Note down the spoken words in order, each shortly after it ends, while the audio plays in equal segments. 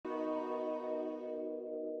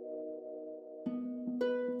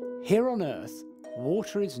Here on Earth,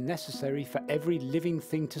 water is necessary for every living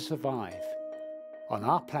thing to survive. On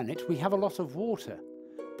our planet we have a lot of water,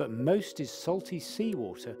 but most is salty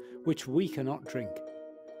seawater which we cannot drink.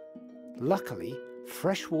 Luckily,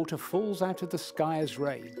 fresh water falls out of the sky as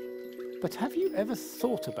rain. But have you ever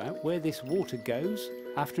thought about where this water goes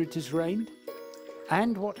after it has rained?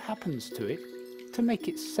 And what happens to it to make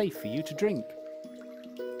it safe for you to drink?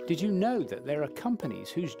 Did you know that there are companies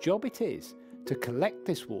whose job it is to collect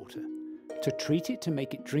this water, to treat it to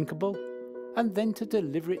make it drinkable, and then to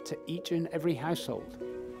deliver it to each and every household?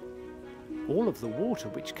 All of the water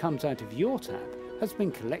which comes out of your tap has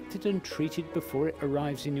been collected and treated before it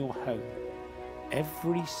arrives in your home.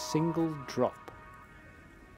 Every single drop.